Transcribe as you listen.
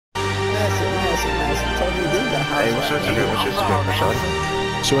Hey, what's your Instagram? What's your Instagram,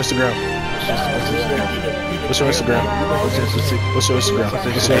 Rashad? What's your Instagram? What's your Instagram? What's your Instagram? What's your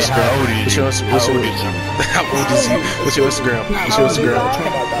Instagram? What's your Instagram? What's your Instagram? How old is you? What's your Instagram? What's your Instagram?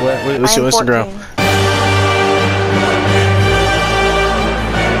 What's your Instagram?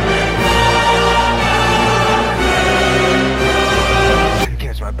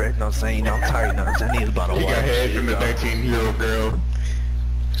 Catch my breath, no saying I'm tired, no, I need a bottle of water. He got head from the 19-year-old girl.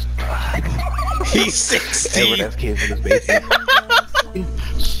 He's 16. Hey, that's kids in his basement.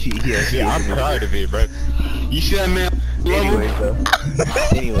 Yeah, I'm proud of it, bro. You see that man?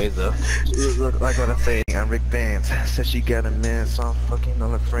 Anyways though, look like what I say. I'm Rick Vance. Said she got a man, so I'm fucking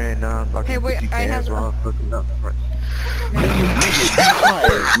on a friend. Now I'm fucking Hey, wait, I have. while I'm fucking up.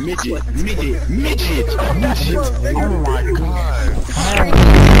 Midget. Oh my god.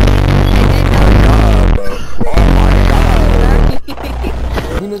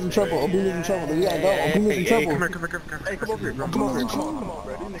 Obina's in trouble. Obina's in trouble. We gotta go. Obina's in trouble. Come here. Hey, come over here, bro. Come over here.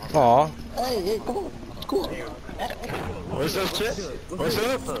 Aw. Hey, come on. Cool. What's up, Chip? What's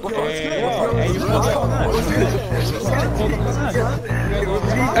up?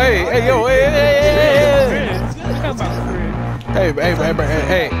 Hey, yo, hey. Hey,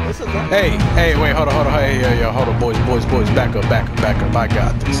 wait, hold on. Hey, yo, hold on, boys, back up. I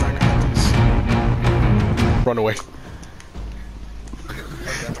got this. Run away.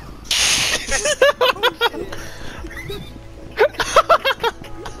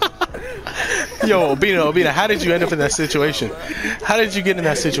 Yo, Obina, how did you end up in that situation? How did you get in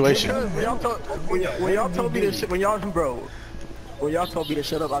that situation? When y'all told me to shut, when y'all told me to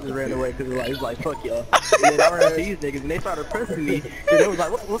shut up, I just ran away because it was like fuck y'all. And then I ran into these niggas and they started pressing me. And they was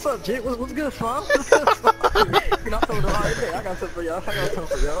like, what's up, Jit? What's good, Slum? And I told them, alright, I got something for y'all.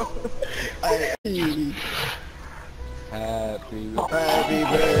 Hey. Happy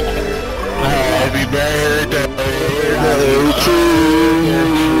birthday to you.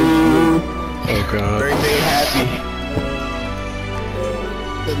 Oh god. Birthday happy.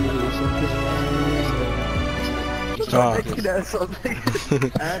 Stop.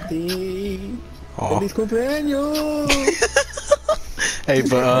 Happy. Aw. Feliz cumpleaños. Hey,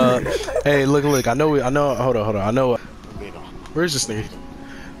 but hey, look. I know. Hold on. I know. Where's this nigga?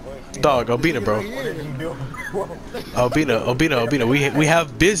 Dog, Obina, bro. Obina. We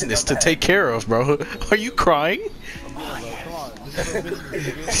have business to take care of, bro. Are you crying?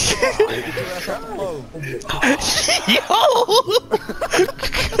 Yo.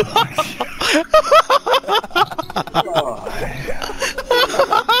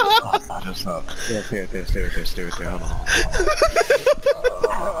 Just up. Stay right there. Hold on.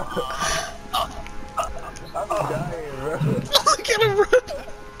 Look at him run.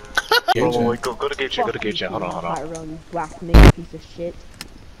 Go to gate check. Hold on. Tyrone, black nigga, piece of shit.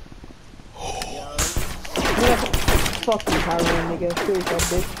 Fuck you, Tyrone, nigga. Kill yourself,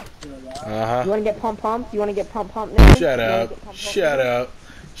 bitch. You wanna get pump? You wanna get pump, nigga? Shut up.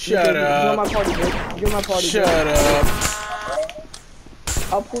 You're my party, bitch. You're my party, Shut up.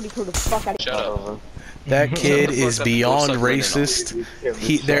 I'll pull you through the fuck out of you. Shut up. That kid is beyond racist.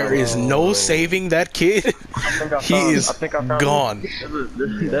 There is no saving that kid. He is gone.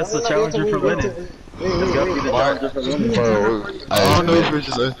 That's the challenger for winning. That's gotta be the challenger for winning. I don't know if it's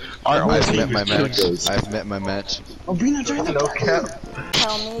just I've met my match. Obina, join the cap.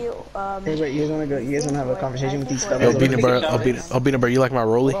 Tell me, Hey, wait, you guys wanna have a conversation with these stuff? Yo, Obina, bro, you like my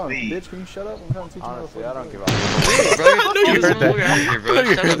rollie? Bitch, can you shut up? I'm trying to teach you. Honestly, I don't give a Bro, I know you heard that.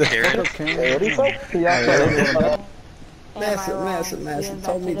 Massive.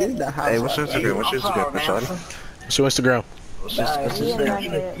 Told me this is the house. Hey, what's your Instagram, Rashad? What's your Instagram?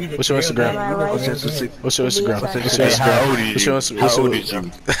 What's your Instagram?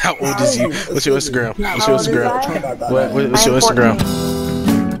 How old is you? What's your Instagram? What's your Instagram? What's your Instagram?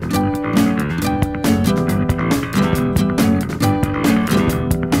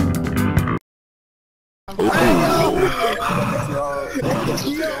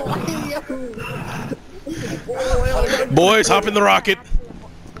 Boys, hop in the rocket.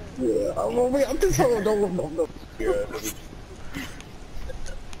 I'm just holding. No.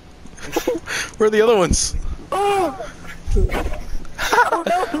 Where are the other ones? Oh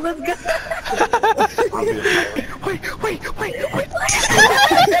no, let's go. Wait.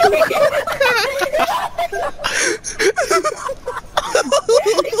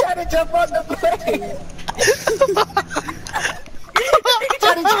 He's trying to jump on the plane.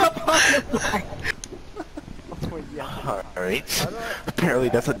 Alright. Apparently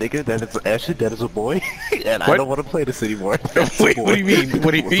that's a nigga, that is a boy, and I don't want to play this anymore. Wait, what do you mean?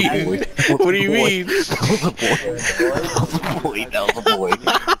 What do you mean? What do you mean? That was a boy.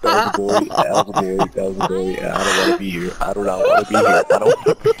 was a boy. That was a boy. That was a boy. I don't want to be here. I do not want to be here. I don't want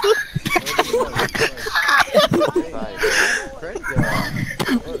to be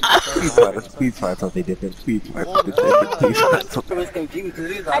Please find something different. Please find something different. Please find something.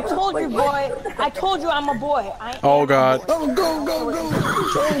 I told you, boy. I told you I'm a boy. Oh God.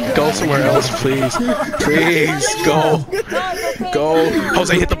 Go somewhere else, please. Please, go. Go.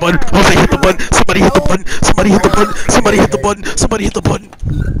 Jose, hit the button. Jose, hit the button. Somebody hit the button. Somebody hit the button. Somebody hit the button. Somebody hit the button.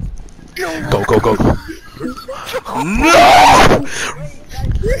 Go, go, go. No!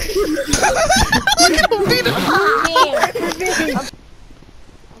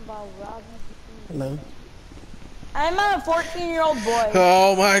 Hello. I'm a 14-year-old boy.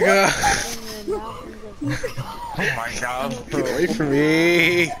 Oh my God. Oh my God. Get away from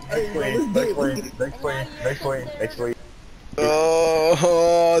me. Next week.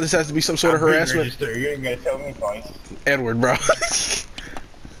 Oh, this has to be some sort of harassment. You ain't gonna tell me twice. Edward, bro.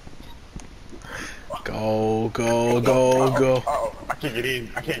 Go, go, go, go. Oh, I can't get in.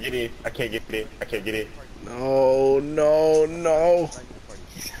 I can't get in. I can't get in. I can't get in. No, no, no.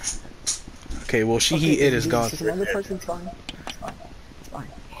 Okay, well, it is gone. Another person's fine.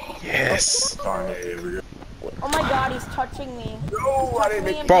 Yes. Oh my God, he's touching me. No, I didn't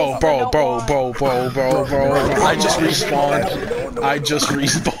make Bro. I just respawned.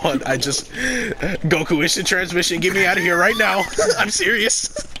 Goku instant transmission. Get me out of here right now. I'm serious.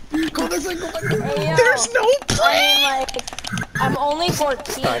 There's no plan. I'm only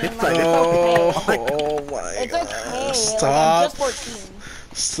 14. Oh my It's God. okay. Stop. I'm just 14.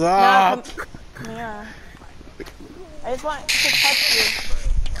 Stop. Come here. I just want to touch you.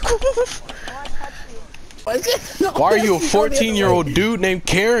 I want to touch you. Why are you a 14-year-old dude named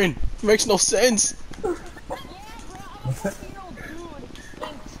Karen? Makes no sense. Yeah, bro, I'm a 14-year-old dude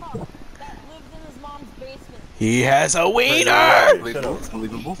named Chuck that lives in his mom's basement. He has a wiener!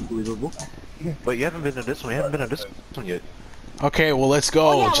 Believable. But you haven't been to this one. You haven't been to this one yet. Okay, well, let's go.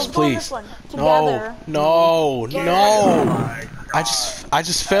 Oh, yeah, just let's go on please. this one. No, Together. no. I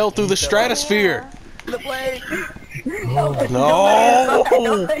just fell through the stratosphere. No.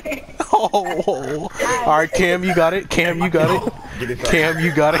 Oh. All right, Cam, you got it. Cam, you got it. Cam,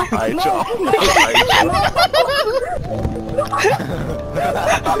 you got it. Alright, y'all.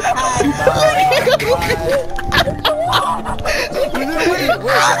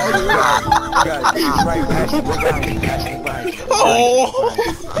 Oh.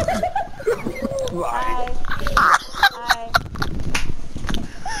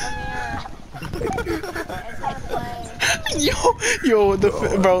 Yo,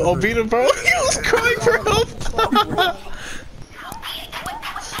 bro, Obita, bro, he was crying for help.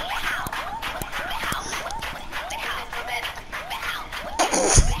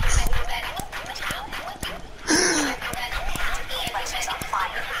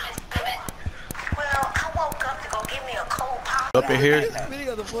 Up in here.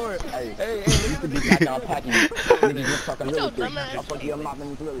 Hey, used to be talking all packing. Niggas just talking really quick. I'll fuck you, I'm not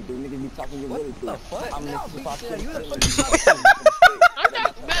gonna really do. Niggas be talking you really quick. I'm not mad. I'm about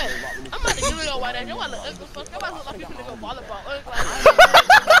to give it a white ass. You want to look the fuck? I'm about to look like people to go volleyball.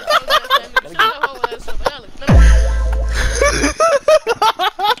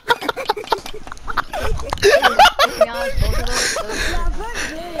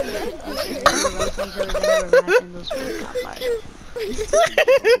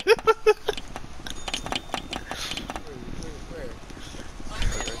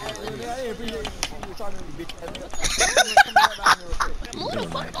 Move the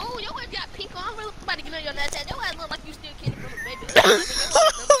fuck on, your ass got pink on. I'm really about to get on your Snapchat. Your ass look like you still kidding from a baby. Your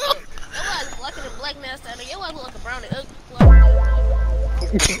ass blocking a black man standing. Your ass look like a brown and ugly.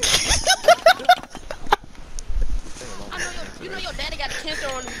 I know you know your daddy got a cancer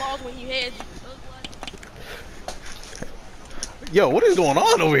on his balls when he had you. Yo, what is going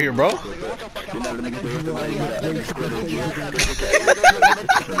on over here, bro?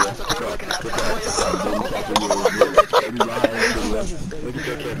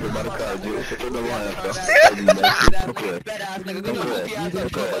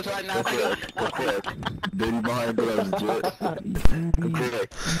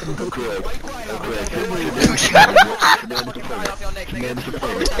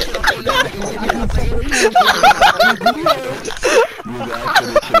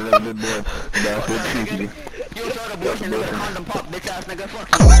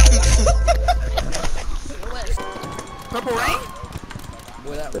 Purple Rain?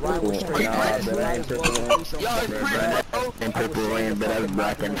 Purple Rain, but I was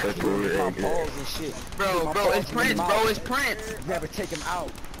black and purple rain. Bro, it's Prince, bro, it's Prince. We have to take him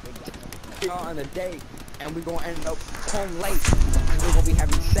out on a date, and we're gonna end up home late. We're gonna be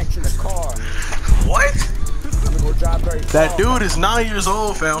having sex very That dude is 9 years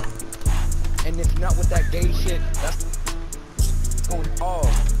old, fam. And if not with that gay shit, that's going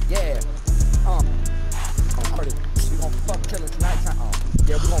yeah. Cardi, we gon' fuck till it's nighttime.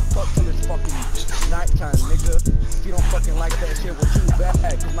 Yeah, we gon' fuck till it's fucking nighttime, nigga. If you don't fucking like that shit, we're too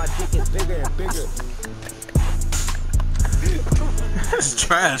bad, cause my dick is bigger and bigger. That's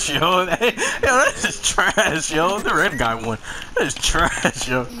trash, yo. Hey, yo, that is trash, yo. The red guy won. That is trash,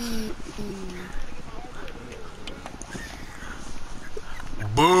 yo.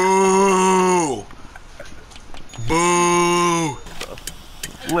 Boo! Boo!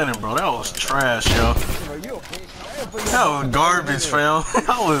 Lennon, bro, that was trash, yo. That was garbage, fam.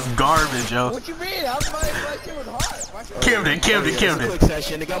 That was garbage, yo. What you mean? I was like, shit was hard. Camden. Quick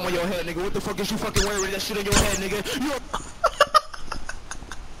session, nigga, I'm on your head, nigga. What the fuck is you fucking wearing with that shit on your head, nigga?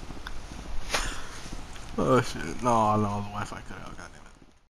 Oh shit. No, the Wi-Fi cut out.